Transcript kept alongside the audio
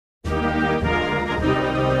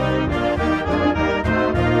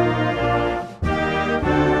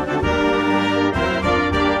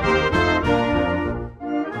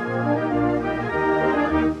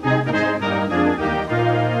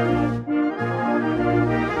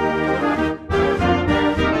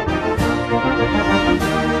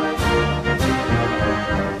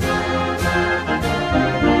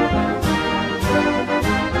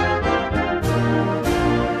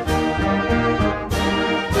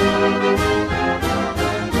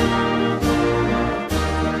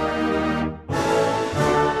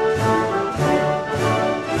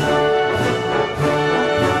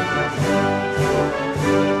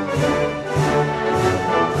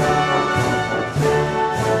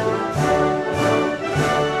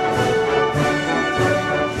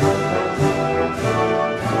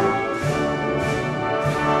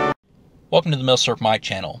Welcome to the Milsurp Mike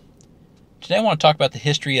channel. Today I want to talk about the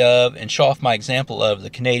history of and show off my example of the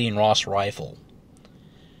Canadian Ross rifle.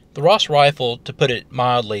 The Ross rifle, to put it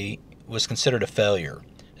mildly, was considered a failure,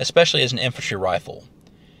 especially as an infantry rifle.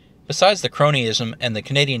 Besides the cronyism and the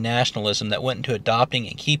Canadian nationalism that went into adopting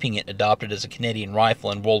and keeping it adopted as a Canadian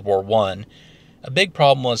rifle in World War I, a big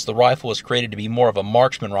problem was the rifle was created to be more of a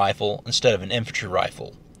marksman rifle instead of an infantry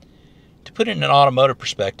rifle. To put it in an automotive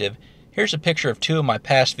perspective, here's a picture of two of my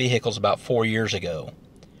past vehicles about 4 years ago.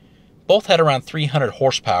 Both had around 300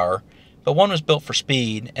 horsepower, but one was built for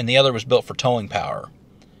speed and the other was built for towing power.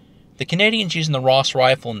 The Canadians using the Ross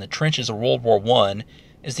rifle in the trenches of World War I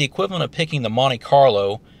is the equivalent of picking the Monte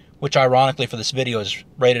Carlo, which ironically for this video is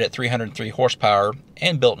rated at 303 horsepower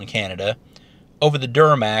and built in Canada, over the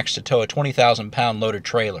Duramax to tow a 20,000-pound loaded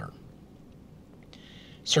trailer.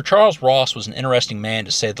 Sir Charles Ross was an interesting man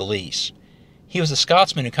to say the least. He was a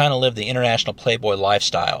Scotsman who kind of lived the international playboy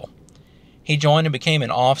lifestyle. He joined and became an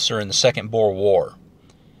officer in the Second Boer War.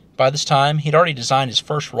 By this time, he'd already designed his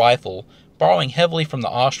first rifle, borrowing heavily from the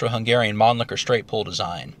Austro-Hungarian Mannlicher straight pull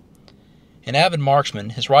design. An avid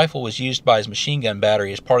marksman, his rifle was used by his machine gun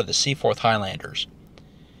battery as part of the Seaforth Highlanders.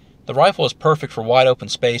 The rifle was perfect for wide open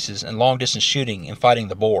spaces and long-distance shooting and fighting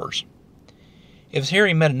the Boers. It was here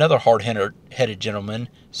he met another hard-headed gentleman,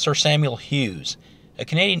 Sir Samuel Hughes, a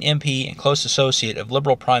Canadian MP and close associate of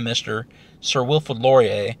Liberal Prime Minister Sir Wilfrid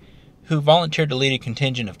Laurier, who volunteered to lead a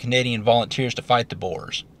contingent of Canadian volunteers to fight the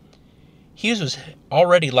Boers. Hughes was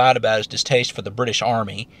already loud about his distaste for the British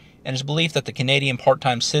Army and his belief that the Canadian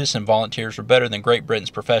part-time citizen volunteers were better than Great Britain's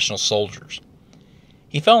professional soldiers.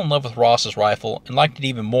 He fell in love with Ross's rifle and liked it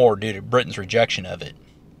even more due to Britain's rejection of it.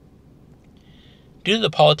 Due to the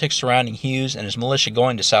politics surrounding Hughes and his militia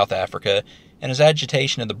going to South Africa and his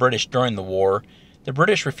agitation of the British during the war, the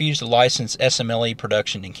British refused to license SMLE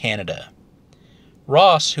production in Canada.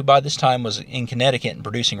 Ross, who by this time was in Connecticut and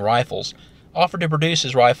producing rifles, offered to produce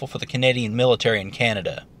his rifle for the Canadian military in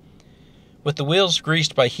Canada. With the wheels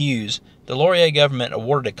greased by Hughes, the Laurier government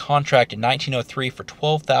awarded a contract in 1903 for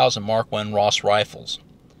 12,000 Mark I Ross rifles.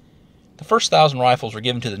 The first 1,000 rifles were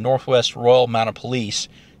given to the Northwest Royal Mounted Police,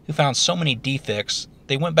 who found so many defects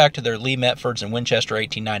they went back to their Lee Metfords and Winchester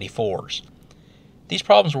 1894s. These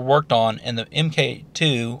problems were worked on and the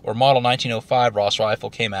Mk2 or Model 1905 Ross rifle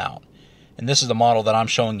came out, and this is the model that I'm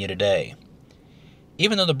showing you today.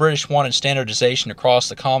 Even though the British wanted standardization across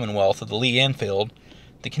the Commonwealth of the Lee Enfield,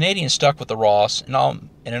 the Canadians stuck with the Ross, and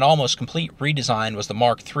an almost complete redesign was the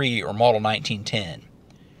Mark III or Model 1910.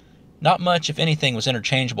 Not much, if anything, was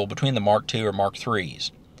interchangeable between the Mark II or Mark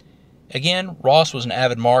IIIs. Again, Ross was an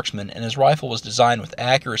avid marksman, and his rifle was designed with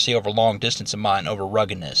accuracy over long distance in mind over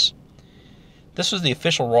ruggedness. This was the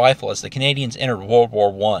official rifle as the Canadians entered World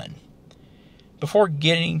War I. Before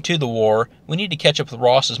getting to the war, we need to catch up with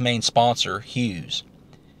Ross's main sponsor, Hughes.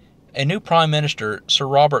 A new Prime Minister, Sir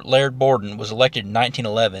Robert Laird Borden, was elected in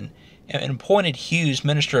 1911 and appointed Hughes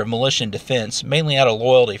Minister of Militia and Defence, mainly out of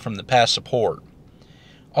loyalty from the past support.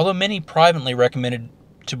 Although many privately recommended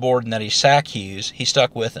to Borden that he sack Hughes, he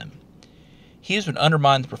stuck with him. Hughes would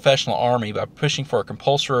undermine the professional army by pushing for a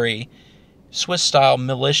compulsory Swiss-style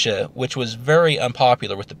militia, which was very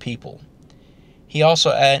unpopular with the people. He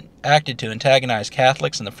also acted to antagonize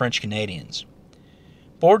Catholics and the French Canadians.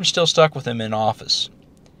 Borden still stuck with him in office.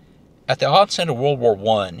 At the onset of World War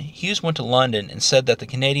I, Hughes went to London and said that the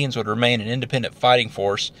Canadians would remain an independent fighting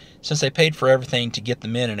force since they paid for everything to get the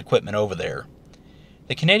men and equipment over there.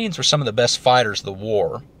 The Canadians were some of the best fighters of the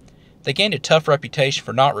war. They gained a tough reputation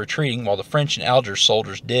for not retreating while the French and Algiers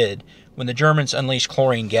soldiers did when the Germans unleashed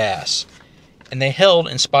chlorine gas, and they held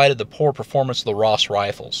in spite of the poor performance of the Ross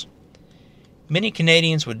rifles. Many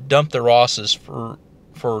Canadians would dump their Rosses for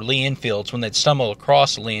Lee Enfields when they'd stumble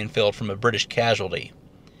across a Lee Enfield from a British casualty.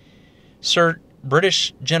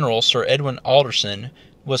 British General Sir Edwin Alderson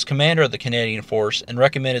was commander of the Canadian force and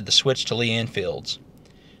recommended the switch to Lee Enfields.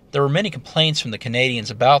 There were many complaints from the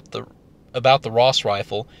Canadians about the Ross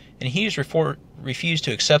rifle, and Hughes refused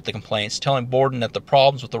to accept the complaints, telling Borden that the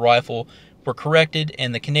problems with the rifle were corrected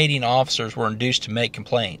and the Canadian officers were induced to make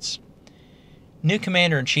complaints. New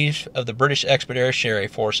Commander-in-Chief of the British Expeditionary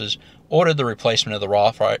Forces ordered the replacement of the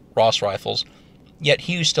Ross rifles, yet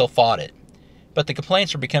Hughes still fought it. But the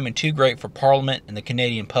complaints were becoming too great for Parliament and the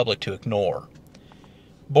Canadian public to ignore.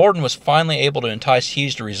 Borden was finally able to entice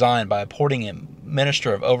Hughes to resign by appointing a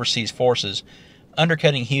Minister of Overseas Forces,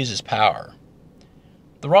 undercutting Hughes's power.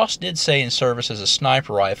 The Ross did stay in service as a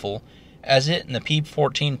sniper rifle, as it and the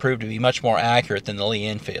P-14 proved to be much more accurate than the Lee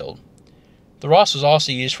Enfield. The Ross was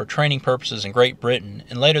also used for training purposes in Great Britain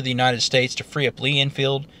and later the United States to free up Lee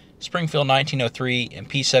Enfield, Springfield 1903, and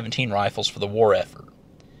P-17 rifles for the war effort.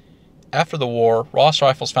 After the war, Ross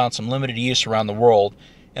rifles found some limited use around the world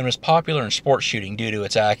and was popular in sports shooting due to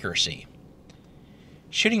its accuracy.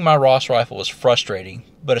 Shooting my Ross rifle was frustrating,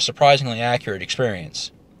 but a surprisingly accurate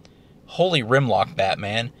experience. Holy rimlock,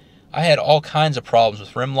 Batman! I had all kinds of problems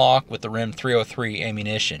with rimlock with the Rim 303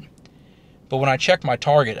 ammunition. But when I checked my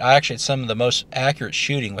target, I actually had some of the most accurate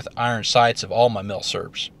shooting with iron sights of all my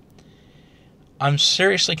milsurps. I'm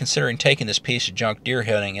seriously considering taking this piece of junk deer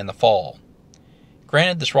hunting in the fall.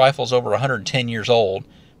 Granted, this rifle is over 110 years old,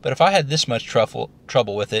 but if I had this much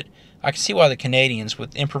trouble with it, I can see why the Canadians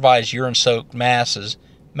with improvised urine-soaked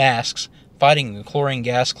masks fighting in chlorine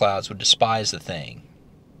gas clouds would despise the thing.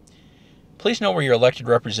 Please know where your elected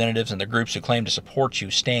representatives and the groups who claim to support you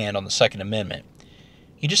stand on the Second Amendment.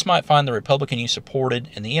 You just might find the Republican you supported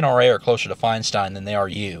and the NRA are closer to Feinstein than they are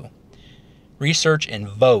you. Research and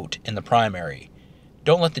vote in the primary.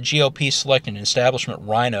 Don't let the GOP select an establishment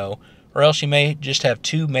rhino, or else you may just have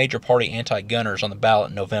two major party anti-gunners on the ballot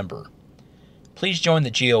in November. Please join the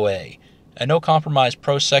GOA, a no-compromise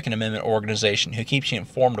pro-Second Amendment organization who keeps you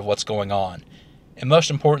informed of what's going on. And most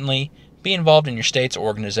importantly, be involved in your state's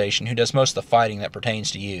organization who does most of the fighting that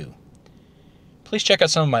pertains to you. Please check out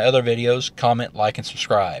some of my other videos, comment, like, and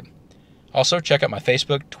subscribe. Also, check out my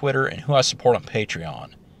Facebook, Twitter, and who I support on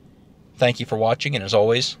Patreon. Thank you for watching, and as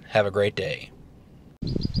always, have a great day.